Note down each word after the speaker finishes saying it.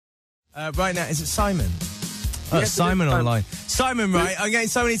Right now, is it Simon? Oh, yes, Simon online. Simon, right, I'm getting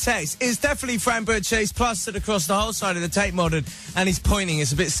so many texts. It's definitely Frank Chase plastered across the whole side of the Tate Modern, and he's pointing.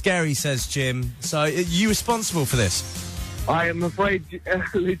 It's a bit scary, says Jim. So, are you responsible for this? I am afraid,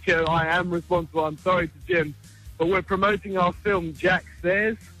 Lucio, I am responsible. I'm sorry to Jim. But we're promoting our film, Jack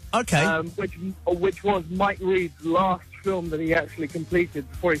Says. Okay. Which was Mike Reids' last film that he actually completed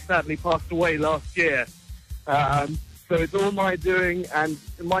before he sadly passed away last year. So it's all my doing, and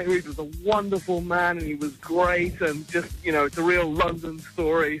Mike Reids was a wonderful man, and he was great, and just, it's a real London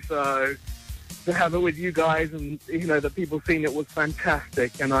story, so to have it with you guys and, the people seeing it was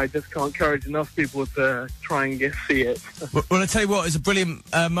fantastic, and I just can't encourage enough people to try and see it. Well, I tell you what, it's a brilliant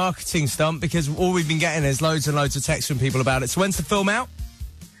marketing stunt, because all we've been getting is loads and loads of texts from people about it. So when's the film out?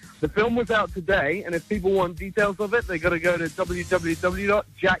 The film was out today, and if people want details of it, they've got to go to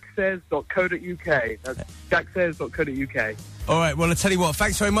www.jacksays.co.uk. That's jacksays.co.uk. All right, well, I tell you what,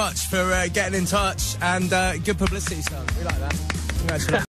 thanks very much for getting in touch, and good publicity, son. We like that. Congratulations.